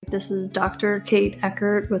This is Dr. Kate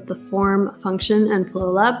Eckert with the Form, Function, and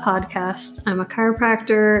Flow Lab podcast. I'm a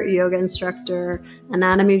chiropractor, yoga instructor,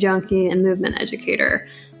 anatomy junkie, and movement educator.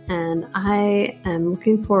 And I am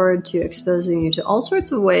looking forward to exposing you to all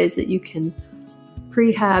sorts of ways that you can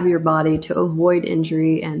prehab your body to avoid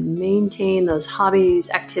injury and maintain those hobbies,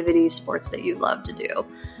 activities, sports that you love to do.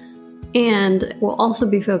 And we'll also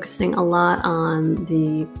be focusing a lot on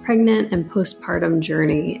the pregnant and postpartum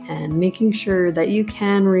journey and making sure that you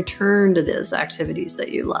can return to those activities that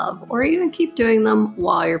you love or even keep doing them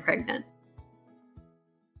while you're pregnant.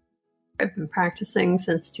 I've been practicing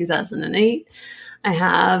since 2008. I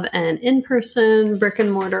have an in-person brick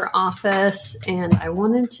and mortar office, and I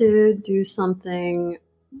wanted to do something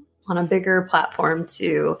on a bigger platform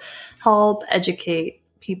to help educate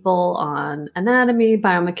people on anatomy,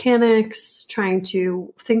 biomechanics, trying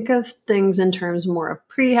to think of things in terms more of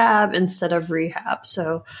prehab instead of rehab.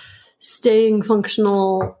 So staying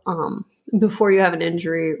functional before you have an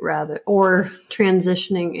injury or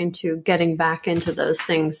transitioning into getting back into those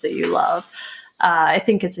things that you love. I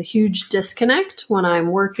think it's a huge disconnect when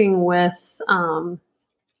I'm working with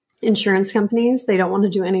insurance companies. They don't want to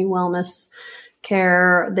do any wellness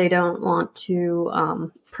care. They don't want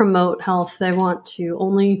to promote health. They want to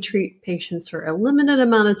only treat patients for a limited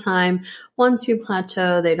amount of time. Once you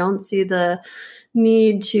plateau, they don't see the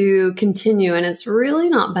need to continue, and it's really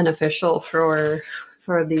not beneficial for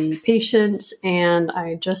the patient. And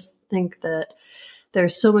I just think that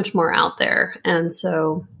there's so much more out there. And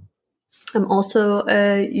so I'm also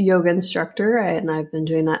a yoga instructor, and I've been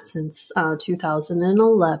doing that since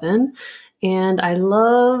 2011. And I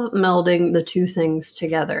love melding the two things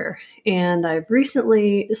together. And I've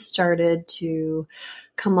recently started to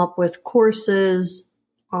come up with courses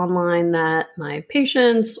online that my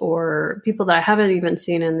patients or people that I haven't even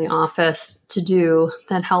seen in the office to do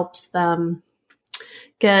that helps them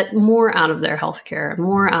get more out of their healthcare,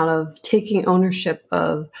 more out of taking ownership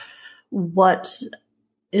of what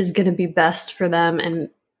is going to be best for them and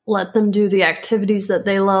let them do the activities that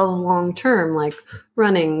they love long term, like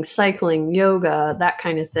running, cycling, yoga, that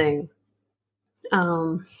kind of thing.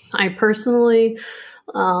 I personally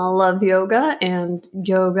love yoga, and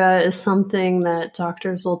yoga is something that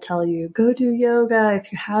doctors will tell you, go do yoga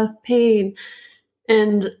if you have pain.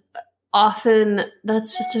 And often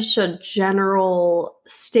that's just a general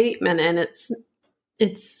statement, and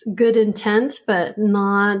it's good intent, but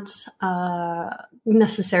not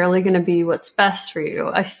necessarily going to be what's best for you.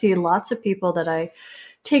 I see lots of people that I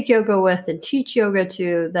take yoga with and teach yoga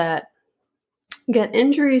to that get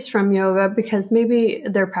injuries from yoga because maybe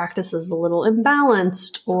their practice is a little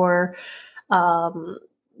imbalanced, or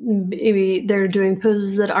maybe they're doing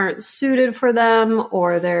poses that aren't suited for them,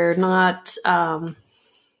 or they're not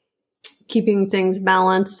keeping things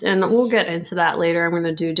balanced. And we'll get into that later. I'm going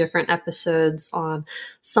to do different episodes on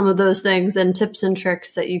some of those things and tips and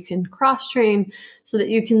tricks that you can cross-train so that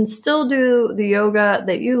you can still do the yoga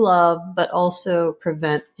that you love, but also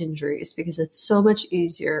prevent injuries, because it's so much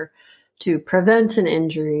easier to prevent an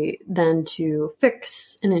injury than to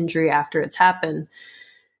fix an injury after it's happened.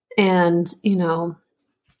 And,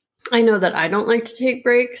 I know that I don't like to take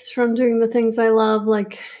breaks from doing the things I love,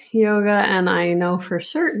 like yoga, and I know for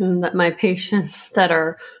certain that my patients that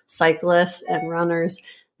are cyclists and runners,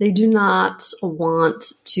 they do not want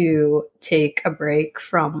to take a break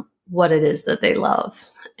from what it is that they love.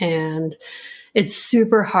 And it's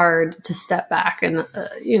super hard to step back and,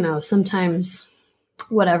 sometimes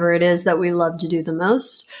whatever it is that we love to do the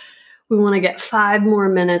most, we want to get 5 more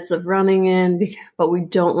minutes of running in, but we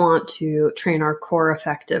don't want to train our core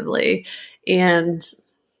effectively. And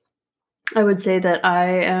I would say that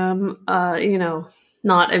I am,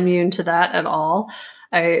 not immune to that at all.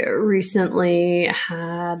 I recently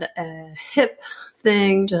had a hip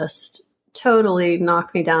thing just totally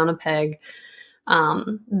knock me down a peg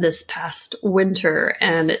this past winter.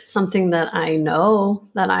 And it's something that I know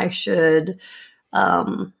that I should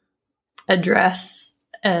address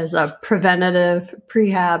as a preventative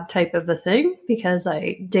prehab type of a thing, because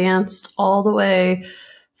I danced all the way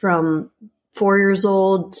from 4 years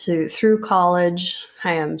old through college.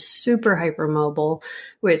 I am super hypermobile,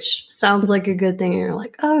 which sounds like a good thing. And you're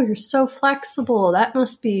like, oh, you're so flexible. That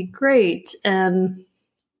must be great. And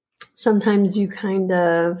sometimes you kind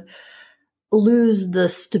of lose the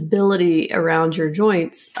stability around your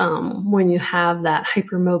joints when you have that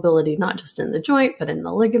hypermobility, not just in the joint, but in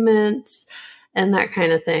the ligaments and that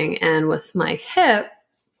kind of thing. And with my hip,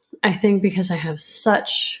 I think because I have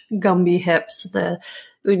such Gumby hips,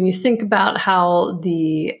 when you think about how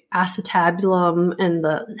the acetabulum and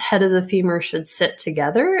the head of the femur should sit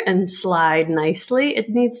together and slide nicely, it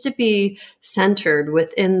needs to be centered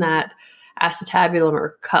within that acetabulum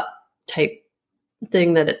or cup type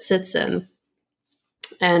thing that it sits in.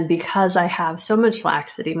 And because I have so much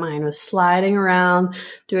laxity, mine was sliding around,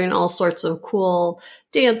 doing all sorts of cool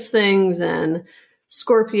dance things and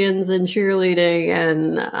scorpions and cheerleading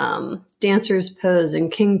and dancer's pose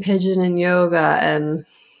and king pigeon and yoga, and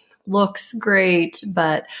looks great.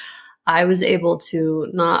 But I was able to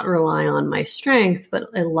not rely on my strength, but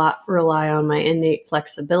a lot rely on my innate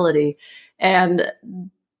flexibility. And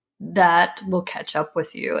that will catch up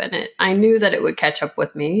with you. And I knew that it would catch up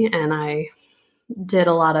with me. And I did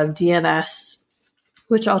a lot of DNS,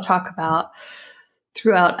 which I'll talk about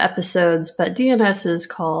throughout episodes, but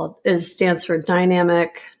DNS stands for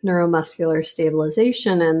Dynamic Neuromuscular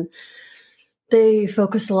Stabilization, and they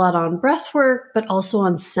focus a lot on breath work, but also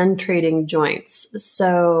on centrating joints.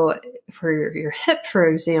 So for your hip, for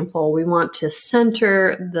example, we want to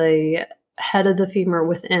center the head of the femur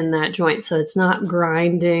within that joint, so it's not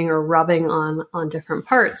grinding or rubbing on different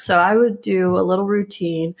parts. So I would do a little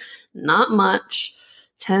routine, not much,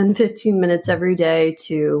 10, 15 minutes every day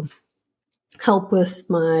to help with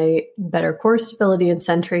my better core stability and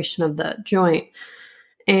centration of the joint.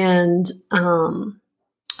 And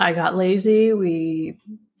I got lazy. We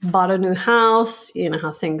bought a new house. You know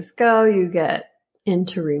how things go. You get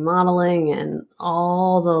into remodeling and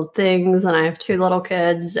all the things. And I have 2 little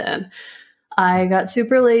kids, and I got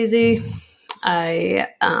super lazy. I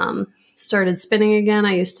started spinning again.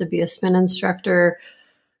 I used to be a spin instructor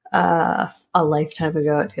a lifetime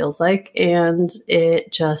ago, it feels like, and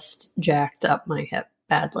it just jacked up my hip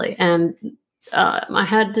badly. And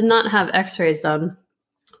I did not have x-rays done,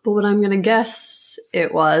 but what I'm going to guess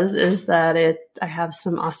is that I have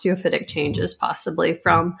some osteophytic changes, possibly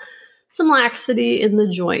from some laxity in the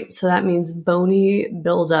joint. So that means bony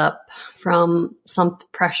buildup from some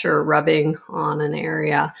pressure rubbing on an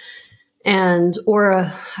area, or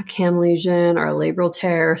a cam lesion or a labral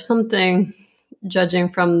tear or something. Judging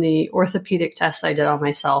from the orthopedic tests I did on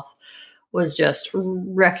myself, was just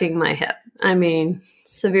wrecking my hip. I mean,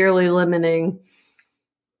 severely limiting,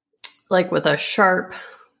 like with a sharp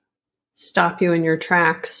stop you in your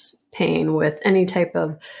tracks pain with any type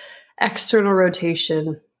of external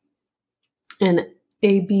rotation and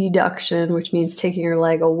abduction, which means taking your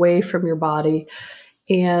leg away from your body.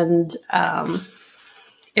 And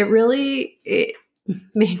it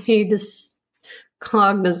made me just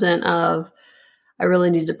cognizant of, I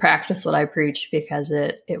really need to practice what I preach, because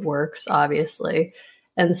it works, obviously.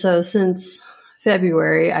 And so since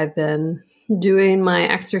February, I've been doing my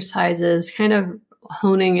exercises, kind of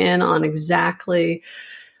honing in on exactly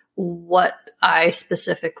what I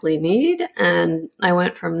specifically need. And I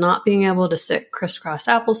went from not being able to sit crisscross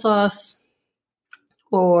applesauce,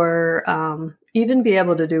 or even be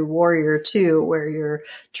able to do Warrior 2, where you're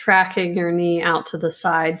tracking your knee out to the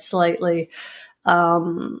side slightly,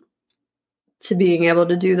 to being able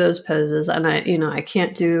to do those poses. And I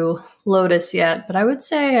can't do Lotus yet, but I would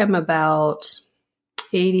say I'm about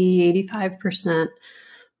 85%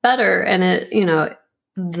 better. And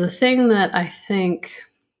the thing that I think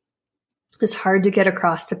is hard to get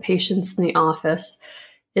across to patients in the office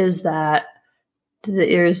is that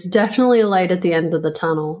there's definitely a light at the end of the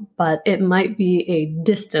tunnel, but it might be a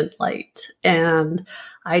distant light. And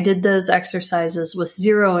I did those exercises with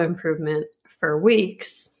 0 improvement for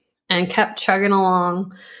weeks and kept chugging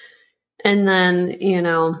along. And then,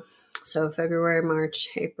 so February, March,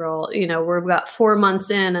 April, we've got 4 months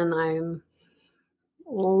in, and I'm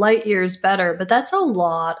light years better. But that's a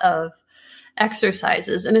lot of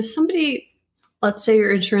exercises. And if somebody, let's say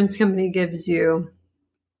your insurance company gives you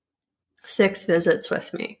 6 visits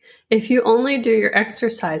with me, if you only do your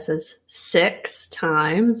exercises 6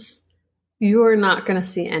 times, you are not going to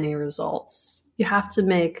see any results. You have to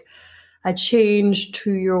make a change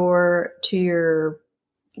to your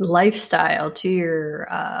lifestyle, to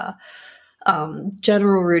your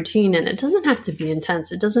general routine. And it doesn't have to be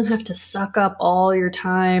intense. It doesn't have to suck up all your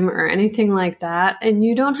time or anything like that. And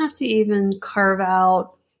you don't have to even carve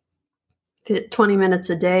out 20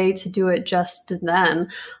 minutes a day to do it just then.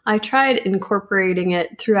 I tried incorporating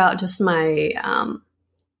it throughout just my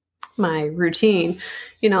my routine.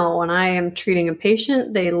 When I am treating a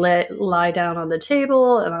patient, they lie down on the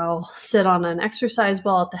table, and I'll sit on an exercise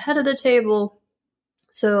ball at the head of the table.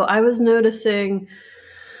 So I was noticing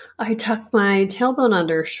I tuck my tailbone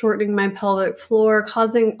under, shortening my pelvic floor,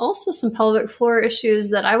 causing also some pelvic floor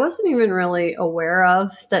issues that I wasn't even really aware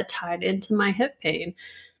of that tied into my hip pain.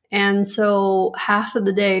 And so half of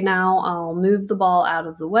the day now I'll move the ball out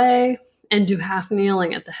of the way and do half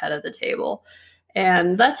kneeling at the head of the table.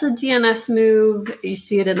 And that's a DNS move. You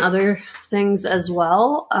see it in other things as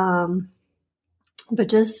well. But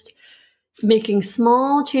just making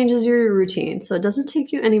small changes to your routine. So it doesn't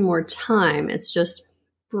take you any more time. It's just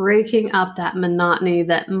breaking up that monotony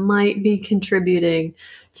that might be contributing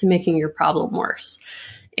to making your problem worse.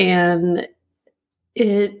 And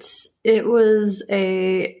it was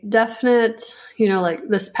a definite, like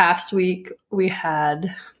this past week, we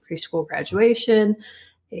had preschool graduation,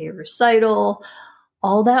 a recital,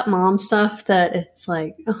 all that mom stuff that it's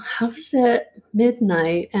like, how's it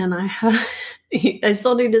midnight? And I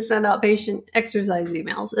still need to send out patient exercise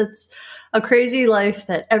emails. It's a crazy life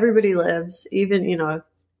that everybody lives. Even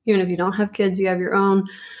if you don't have kids, you have your own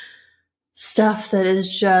stuff that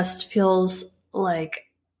is just feels like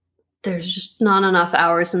there's just not enough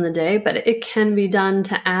hours in the day, but it can be done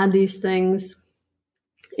to add these things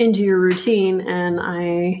into your routine. And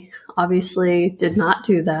I obviously did not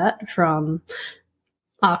do that from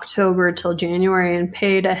October till January and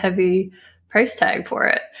paid a heavy price tag for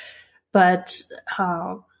it. But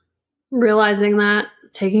realizing that,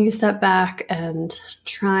 taking a step back and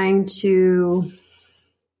trying to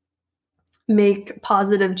make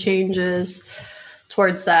positive changes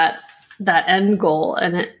towards that end goal.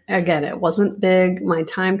 And it wasn't big. My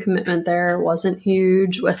time commitment there wasn't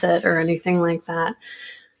huge with it or anything like that.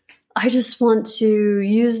 I just want to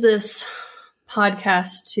use this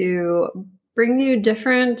podcast to bring you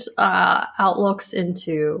different outlooks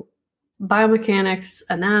into biomechanics,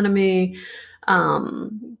 anatomy,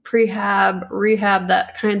 prehab, rehab,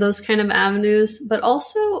 those kind of avenues, but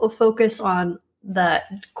also a focus on that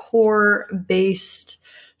core-based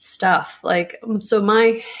stuff. Like, so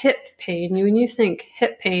my hip pain, when you think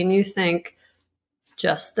hip pain, you think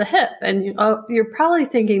just the hip. And you're probably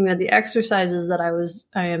thinking that the exercises that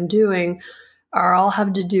I am doing all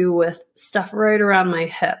have to do with stuff right around my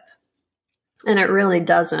hip. And it really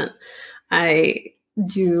doesn't. I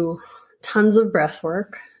do tons of breath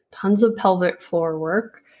work, tons of pelvic floor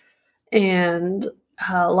work, and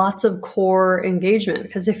lots of core engagement.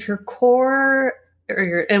 Because if your core,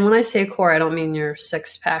 and when I say core, I don't mean your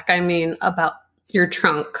six pack, I mean about your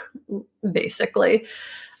trunk, basically.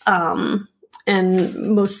 And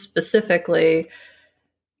most specifically,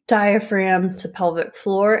 diaphragm to pelvic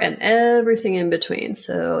floor and everything in between.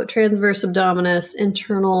 So transverse abdominis,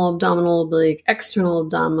 internal abdominal oblique, external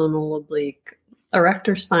abdominal oblique,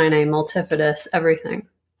 erector spinae, multifidus, everything.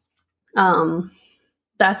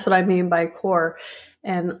 That's what I mean by core.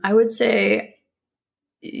 And I would say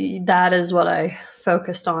that is what I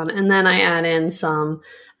focused on. And then I add in some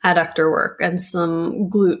adductor work and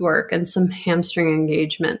some glute work and some hamstring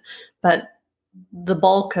engagement. But the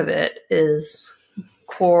bulk of it is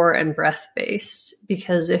core and breath based,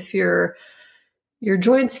 because if your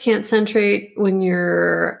joints can't centrate when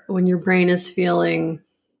your brain is feeling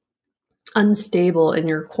unstable in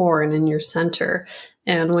your core and in your center,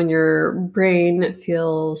 and when your brain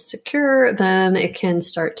feels secure, then it can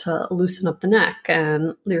start to loosen up the neck,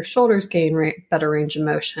 and your shoulders gain better range of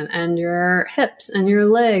motion, and your hips and your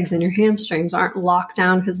legs and your hamstrings aren't locked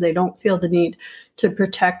down because they don't feel the need to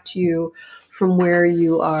protect you from where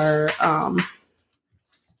you are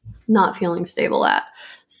not feeling stable at.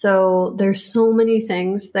 So there's so many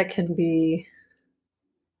things that can be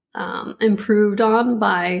improved on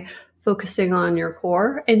by focusing on your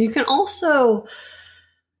core. And you can also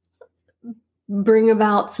bring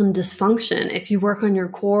about some dysfunction if you work on your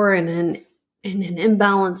core in an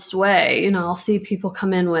imbalanced way. I'll see people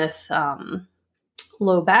come in with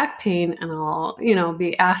low back pain, and I'll,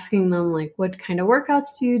 be asking them, like, what kind of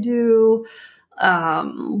workouts do you do?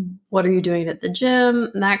 What are you doing at the gym?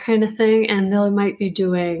 That kind of thing. And they might be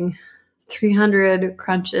doing 300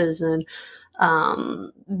 crunches and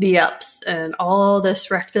V-ups and all this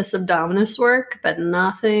rectus abdominis work, but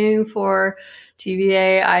nothing for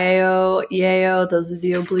TVA, IAO, EAO. Those are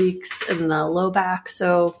the obliques and the low back.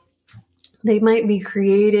 So they might be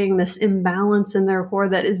creating this imbalance in their core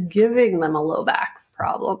that is giving them a low back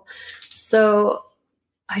problem. So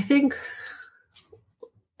I think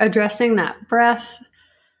addressing that breath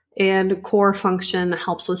and core function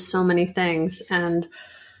helps with so many things. And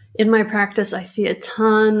in my practice, I see a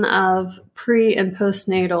ton of pre and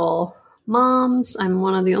postnatal moms. I'm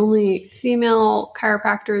one of the only female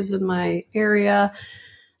chiropractors in my area,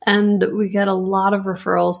 and we get a lot of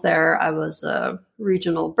referrals there. I was a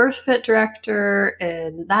regional BirthFit director,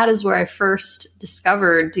 and that is where I first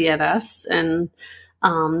discovered DNS. And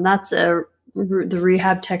that's the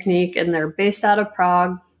rehab technique, and they're based out of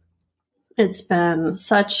Prague. It's been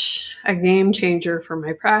such a game changer for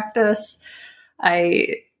my practice.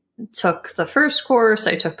 I took the first course,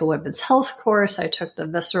 I took the women's health course, I took the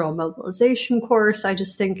visceral mobilization course. I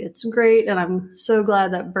just think it's great, and I'm so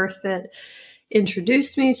glad that BirthFit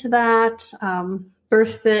introduced me to that.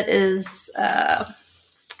 BirthFit is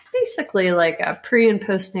basically like a pre and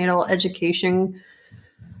postnatal education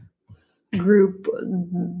group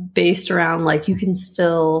based around like you can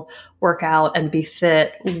still work out and be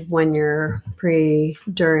fit when you're pre,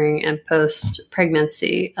 during, and post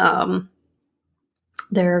pregnancy.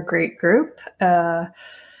 They're a great group. I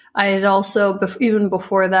had also, even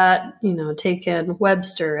before that, taken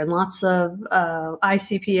Webster and lots of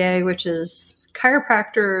ICPA, which is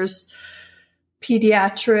chiropractors,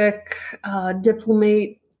 pediatric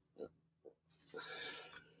diplomate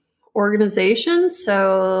organization.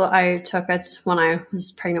 So I took it when I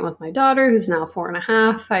was pregnant with my daughter, who's now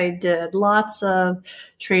 4.5. I did lots of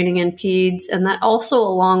training in peds, and that also,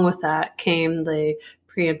 along with that, came the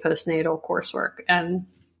pre and postnatal coursework. And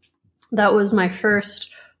that was my first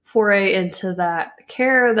foray into that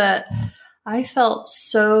care that I felt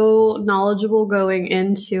so knowledgeable going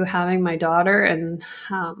into having my daughter. And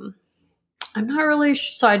I'm not really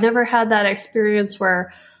so I never had that experience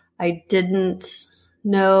where I didn't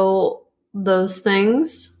know those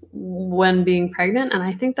things when being pregnant. And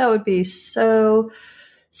I think that would be so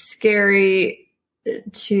scary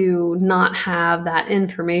to not have that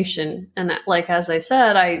information. And like, as I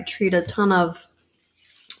said, I treat a ton of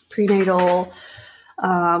prenatal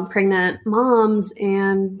pregnant moms,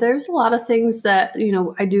 and there's a lot of things that,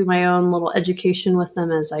 I do my own little education with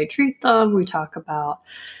them as I treat them. We talk about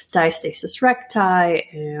diastasis recti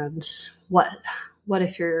and what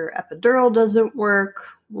if your epidural doesn't work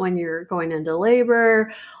when you're going into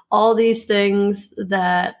labor, all these things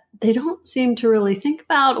that they don't seem to really think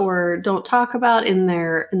about or don't talk about in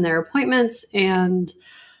their appointments. And,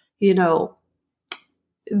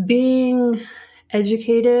 being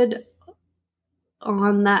educated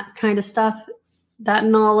on that kind of stuff, that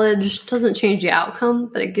knowledge doesn't change the outcome,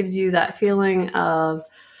 but it gives you that feeling of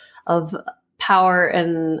power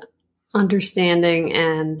and understanding,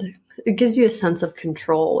 and it gives you a sense of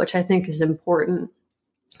control, which I think is important,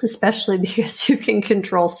 especially because you can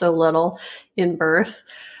control so little in birth.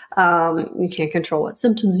 You can't control what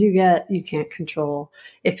symptoms you get. You can't control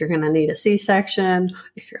if you're going to need a C-section,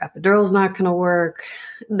 if your epidural is not going to work.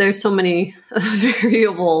 There's so many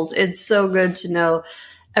variables. It's so good to know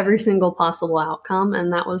every single possible outcome.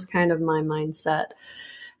 And that was kind of my mindset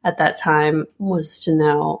at that time, was to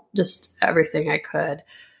know just everything I could.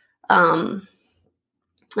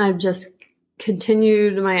 I've just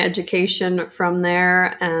continued my education from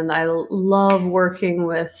there, and I love working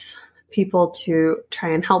with people to try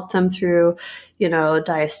and help them through,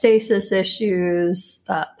 diastasis issues,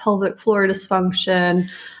 pelvic floor dysfunction.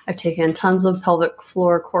 I've taken tons of pelvic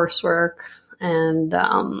floor coursework, and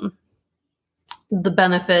the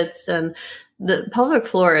benefits. And the pelvic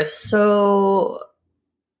floor is so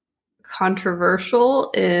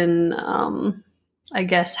controversial in, I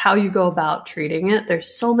guess, how you go about treating it.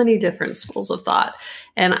 There's so many different schools of thought.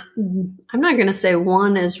 And I'm not going to say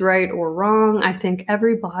one is right or wrong. I think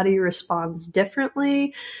every body responds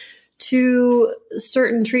differently to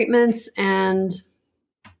certain treatments. And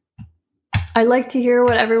I like to hear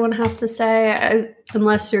what everyone has to say,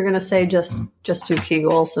 unless you're going to say just do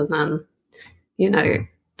Kegels, and then,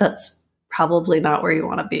 that's probably not where you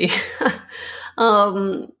want to be.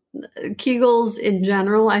 Kegels in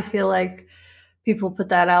general, I feel like people put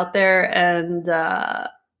that out there, and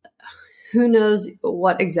who knows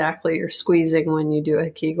what exactly you're squeezing when you do a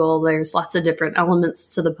Kegel. There's lots of different elements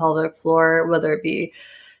to the pelvic floor, whether it be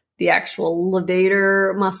the actual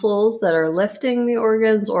levator muscles that are lifting the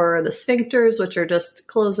organs, or the sphincters, which are just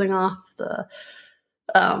closing off the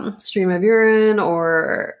stream of urine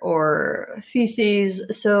or feces.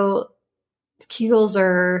 So Kegels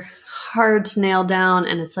are hard to nail down,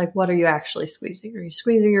 and it's like, what are you actually squeezing? Are you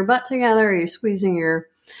squeezing your butt together? Are you squeezing your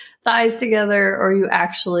thighs together? Or are you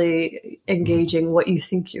actually engaging what you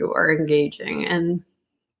think you are engaging? And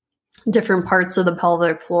different parts of the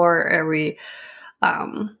pelvic floor, are we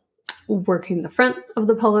working the front of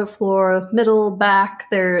the pelvic floor, middle, back?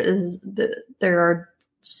 There are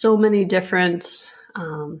so many different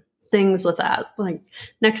things with that. Like,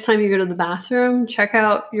 next time you go to the bathroom, check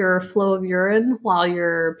out your flow of urine while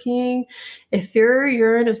you're peeing. If your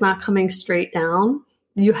urine is not coming straight down,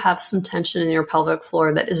 you have some tension in your pelvic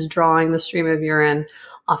floor that is drawing the stream of urine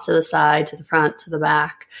off to the side, to the front, to the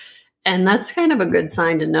back. And that's kind of a good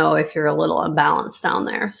sign to know if you're a little unbalanced down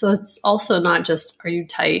there. So it's also not just, are you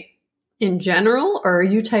tight in general, or are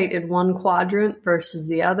you tight in one quadrant versus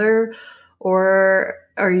the other? Or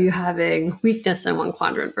are you having weakness in one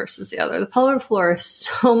quadrant versus the other? The pelvic floor is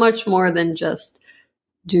so much more than just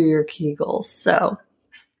do your Kegels. So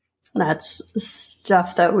that's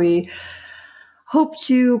stuff that we hope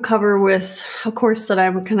to cover with a course that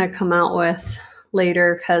I'm going to come out with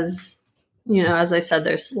later because, as I said,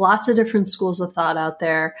 there's lots of different schools of thought out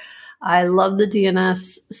there. I love the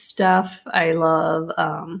DNS stuff. I love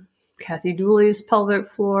Kathy Dooley's pelvic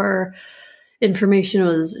floor information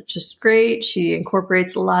was just great. She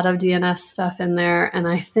incorporates a lot of DNS stuff in there. And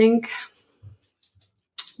I think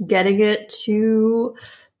getting it to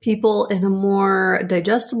people in a more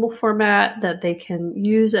digestible format that they can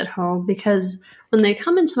use at home, because when they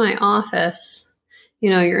come into my office,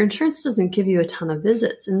 your insurance doesn't give you a ton of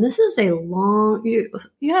visits. And this is a long,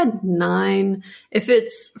 you had 9, if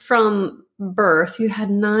it's from birth, you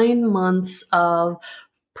had 9 months of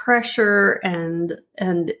pressure and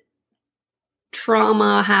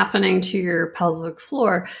trauma happening to your pelvic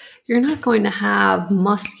floor. You're not going to have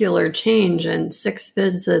muscular change in 6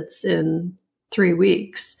 visits in 3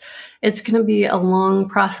 weeks. It's going to be a long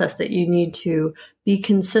process that you need to be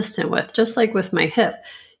consistent with. Just like with my hip,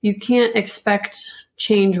 you can't expect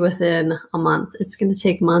change within a month. It's going to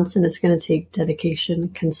take months, and it's going to take dedication,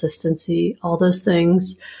 consistency, all those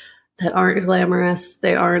things that aren't glamorous.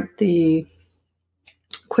 They aren't the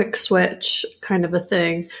quick switch kind of a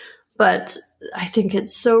thing. But I think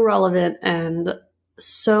it's so relevant and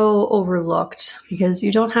so overlooked because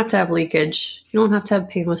you don't have to have leakage. You don't have to have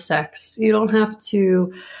pain with sex. You don't have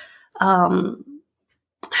to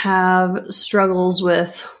have struggles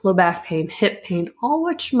with low back pain, hip pain, all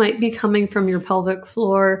which might be coming from your pelvic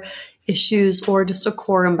floor issues or just a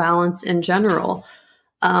core imbalance in general.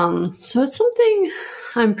 So it's something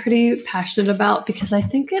I'm pretty passionate about because I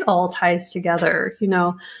think it all ties together.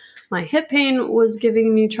 My hip pain was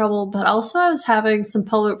giving me trouble, but also I was having some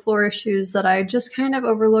pelvic floor issues that I just kind of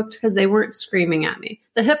overlooked because they weren't screaming at me.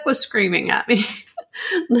 The hip was screaming at me.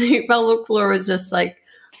 The pelvic floor was just like,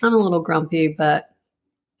 I'm a little grumpy, but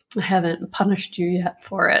I haven't punished you yet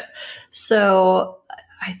for it. So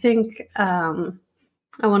I think I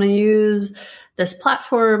want to use this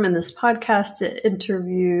platform and this podcast to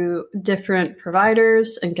interview different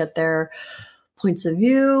providers and get their points of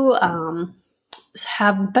view,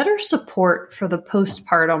 have better support for the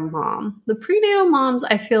postpartum mom. The prenatal moms,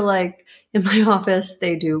 I feel like in my office,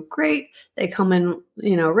 they do great. They come in,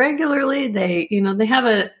 regularly. They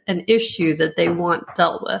have an issue that they want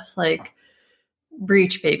dealt with, like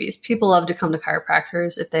breech babies. People love to come to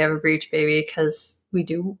chiropractors if they have a breech baby because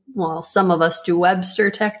some of us do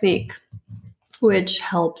Webster technique, which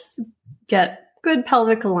helps get good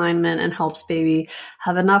pelvic alignment and helps baby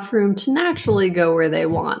have enough room to naturally go where they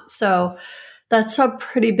want. So that's a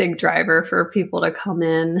pretty big driver for people to come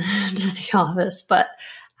in to the office. But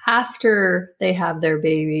after they have their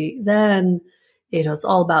baby, then, it's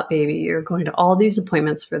all about baby. You're going to all these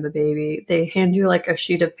appointments for the baby. They hand you like a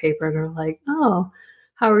sheet of paper and are like, oh,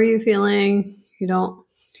 how are you feeling? You're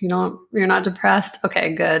not depressed?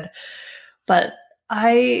 Okay, good. But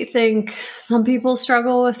I think some people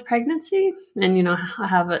struggle with pregnancy and,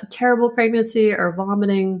 have a terrible pregnancy or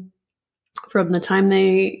vomiting from the time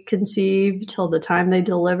they conceive till the time they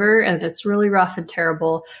deliver, and it's really rough and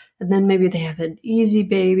terrible. And then maybe they have an easy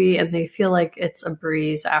baby and they feel like it's a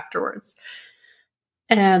breeze afterwards.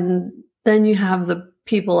 And then you have the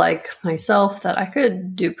people like myself that I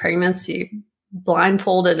could do pregnancy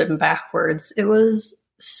blindfolded and backwards. It was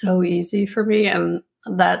so easy for me. And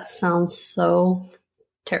that sounds so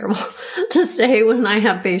terrible to say when I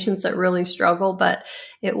have patients that really struggle, but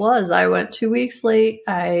it was. I went 2 weeks late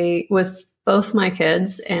with both my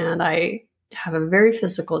kids, and I have a very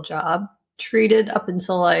physical job, treated up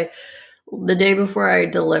until the day before I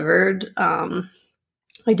delivered.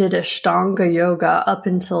 I did Ashtanga yoga up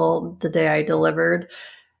until the day I delivered.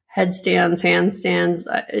 Headstands, handstands.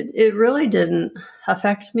 It really didn't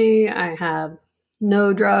affect me. I had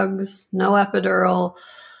no drugs, no epidural,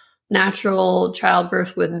 natural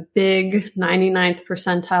childbirth with big 99th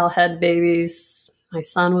percentile head babies. My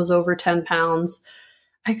son was over 10 pounds.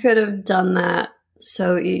 I could have done that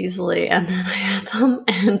so easily. And then I had them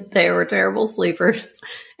and they were terrible sleepers.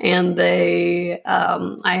 And I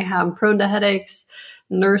am prone to headaches,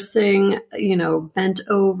 nursing, bent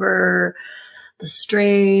over, the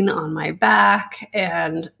strain on my back.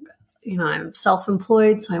 And, I'm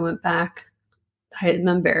self-employed. So I went back. I'm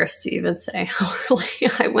embarrassed to even say how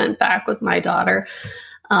early I went back with my daughter.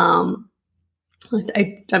 I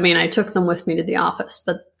took them with me to the office,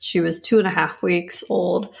 but she was 2.5 weeks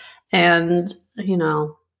old. And,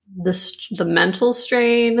 the mental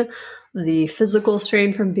strain, the physical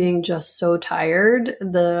strain from being just so tired,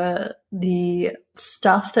 the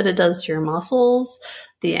stuff that it does to your muscles,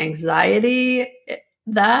 the anxiety,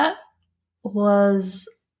 that was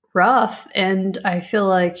rough. And I feel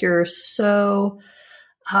like you're so,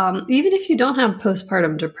 even if you don't have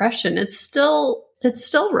postpartum depression, it's still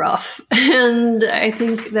rough. And I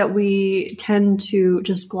think that we tend to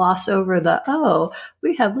just gloss over oh,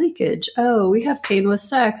 we have leakage. Oh, we have pain with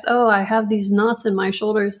sex. Oh, I have these knots in my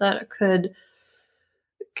shoulders that could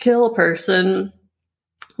kill a person,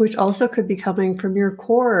 which also could be coming from your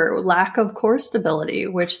core, lack of core stability,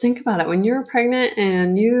 which, think about it, when you're pregnant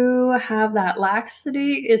and you have that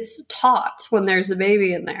laxity, it's taught when there's a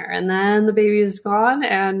baby in there. And then the baby is gone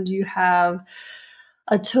and you have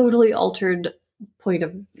a totally altered point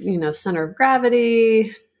of, center of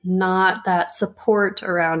gravity, not that support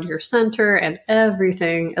around your center, and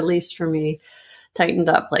everything, at least for me, tightened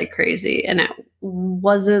up like crazy. And it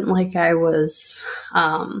wasn't like I was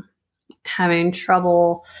having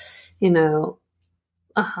trouble,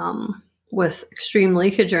 with extreme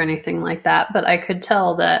leakage or anything like that. But I could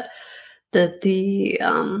tell that the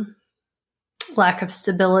lack of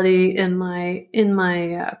stability in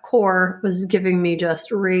my core was giving me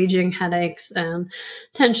just raging headaches and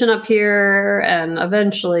tension up here, and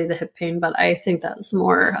eventually the hip pain. But I think that's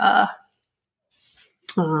more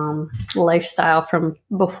lifestyle from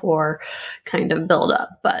before kind of build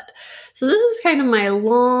up. But so this is kind of my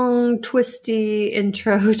long, twisty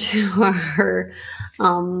intro to our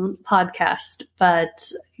podcast.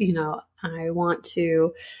 But, I want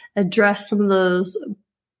to address some of those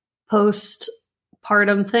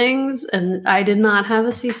postpartum things. And I did not have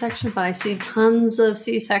a C-section, but I see tons of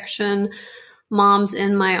C-section moms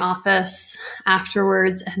in my office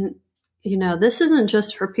afterwards. And this isn't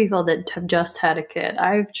just for people that have just had a kid.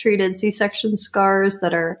 I've treated C-section scars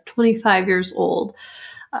that are 25 years old.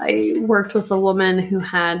 I worked with a woman who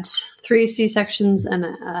had 3 C-sections and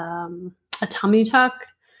a tummy tuck.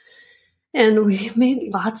 And we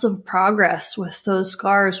made lots of progress with those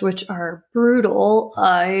scars, which are brutal.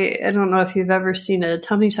 I don't know if you've ever seen a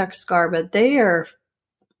tummy tuck scar, but they are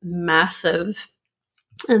massive.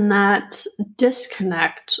 And that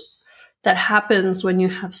disconnect that happens when you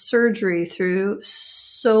have surgery through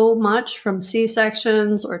so much, from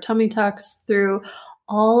C-sections or tummy tucks, through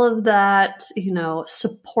all of that,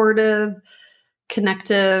 supportive,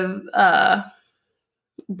 connective,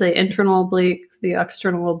 the internal oblique, the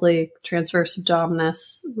external oblique, transverse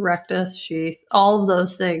abdominis, rectus, sheath, all of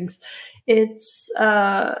those things. It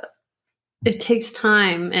takes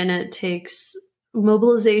time, and it takes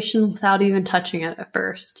mobilization without even touching it at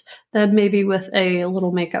first, then maybe with a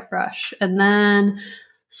little makeup brush, and then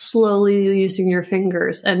slowly using your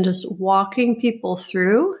fingers and just walking people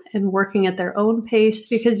through and working at their own pace,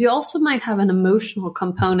 because you also might have an emotional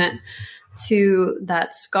component to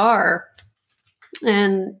that scar.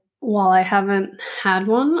 And while I haven't had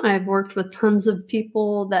one, I've worked with tons of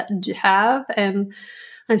people that have, and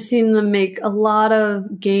I've seen them make a lot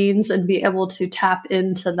of gains and be able to tap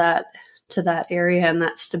into that area and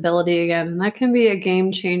that stability again. And that can be a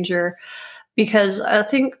game changer, because I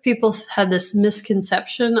think people had this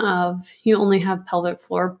misconception of you only have pelvic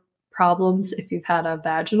floor problems if you've had a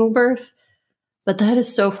vaginal birth, but that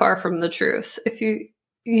is so far from the truth. If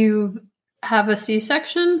you have a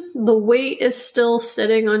C-section, the weight is still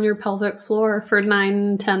sitting on your pelvic floor for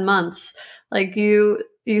 9-10 months. Like you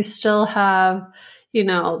still have,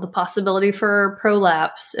 the possibility for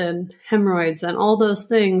prolapse and hemorrhoids and all those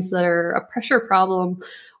things that are a pressure problem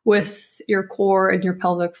with your core and your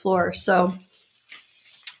pelvic floor. So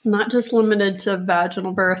not just limited to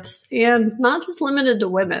vaginal births, and not just limited to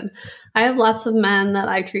women. I have lots of men that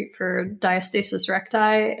I treat for diastasis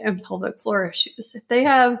recti and pelvic floor issues. If they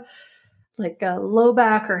have like a low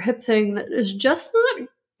back or hip thing that is just not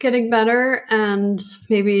getting better, and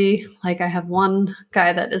maybe like I have one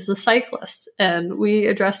guy that is a cyclist, and we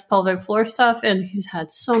address pelvic floor stuff, and he's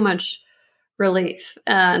had so much relief.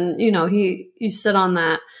 And you sit on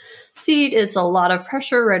that seat, it's a lot of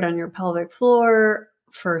pressure right on your pelvic floor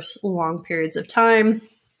for long periods of time.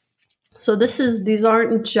 So these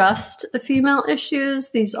aren't just female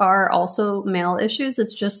issues, these are also male issues.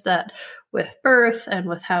 It's just that with birth and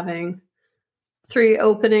with having 3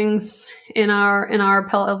 openings in our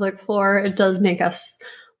pelvic floor, it does make us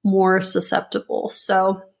more susceptible.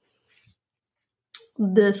 So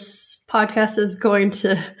this podcast is going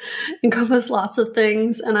to encompass lots of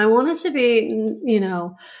things, and I want it to be,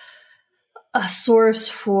 a source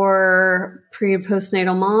for pre and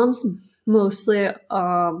postnatal moms, mostly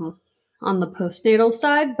on the postnatal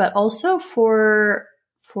side, but also for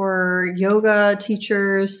for yoga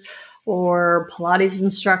teachers or Pilates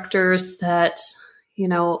instructors that,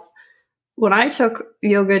 when I took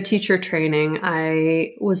yoga teacher training,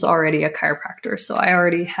 I was already a chiropractor. So I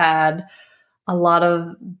already had a lot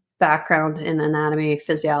of background in anatomy,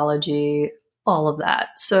 physiology, all of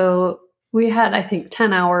that. So we had, I think,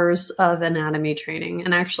 10 hours of anatomy training.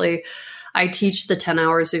 And actually, I teach the 10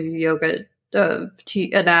 hours of yoga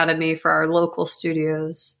anatomy for our local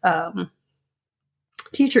studios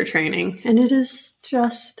teacher training. And it is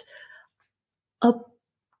just a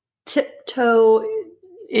tiptoe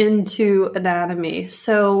into anatomy.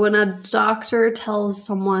 So when a doctor tells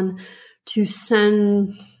someone to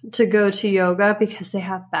go to yoga because they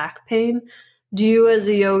have back pain, do you as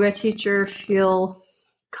a yoga teacher feel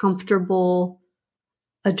comfortable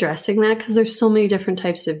addressing that? Because there's so many different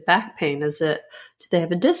types of back pain. Do they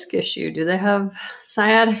have a disc issue? Do they have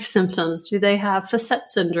sciatic symptoms? Do they have facet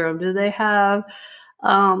syndrome? Do they have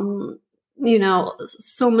there's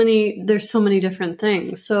so many different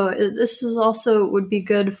things. So this is also would be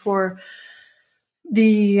good for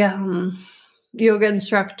the yoga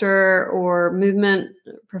instructor or movement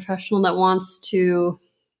professional that wants to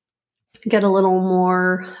get a little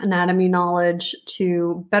more anatomy knowledge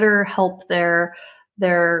to better help their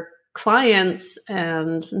clients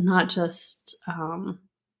and not just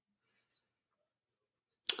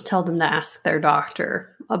tell them to ask their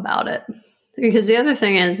doctor about it. Because the other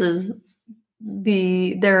thing is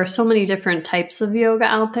there are so many different types of yoga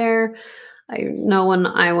out there. I know when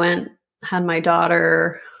I had my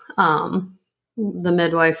daughter, the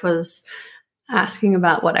midwife was asking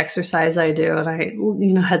about what exercise I do, and I,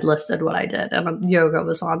 had listed what I did, and yoga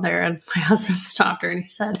was on there, and my husband stopped her and he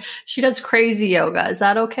said, "She does crazy yoga. Is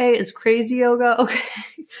that okay? Is crazy yoga okay?"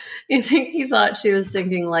 I think he thought she was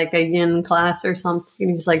thinking like a yin class or something.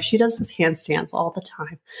 He's like, "She does handstands all the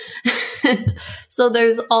time." And so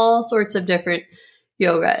there's all sorts of different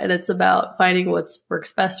yoga, and it's about finding what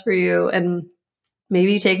works best for you and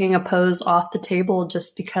maybe taking a pose off the table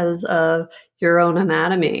just because of your own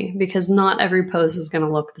anatomy, because not every pose is going to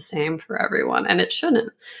look the same for everyone. And it shouldn't,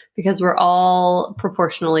 because we're all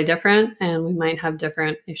proportionally different and we might have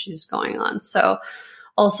different issues going on. So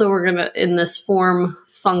also we're going to, in this form,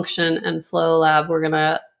 function, and flow lab, we're going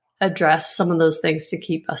to address some of those things to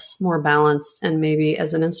keep us more balanced, and maybe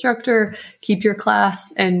as an instructor, keep your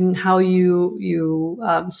class and how you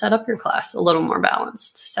set up your class a little more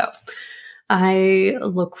balanced. So I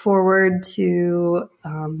look forward to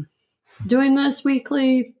doing this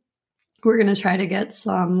weekly. We're going to try to get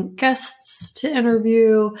some guests to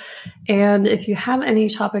interview. And if you have any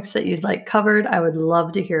topics that you'd like covered, I would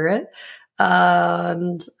love to hear it.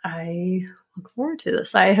 And I look forward to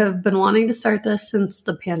this. I have been wanting to start this since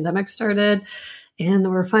the pandemic started,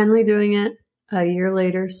 and we're finally doing it a year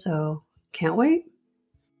later. So can't wait.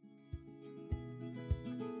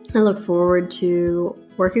 I look forward to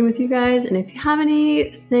working with you guys. And if you have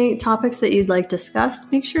any topics that you'd like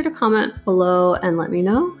discussed, make sure to comment below and let me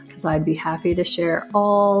know, because I'd be happy to share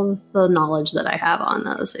all the knowledge that I have on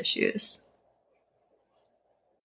those issues.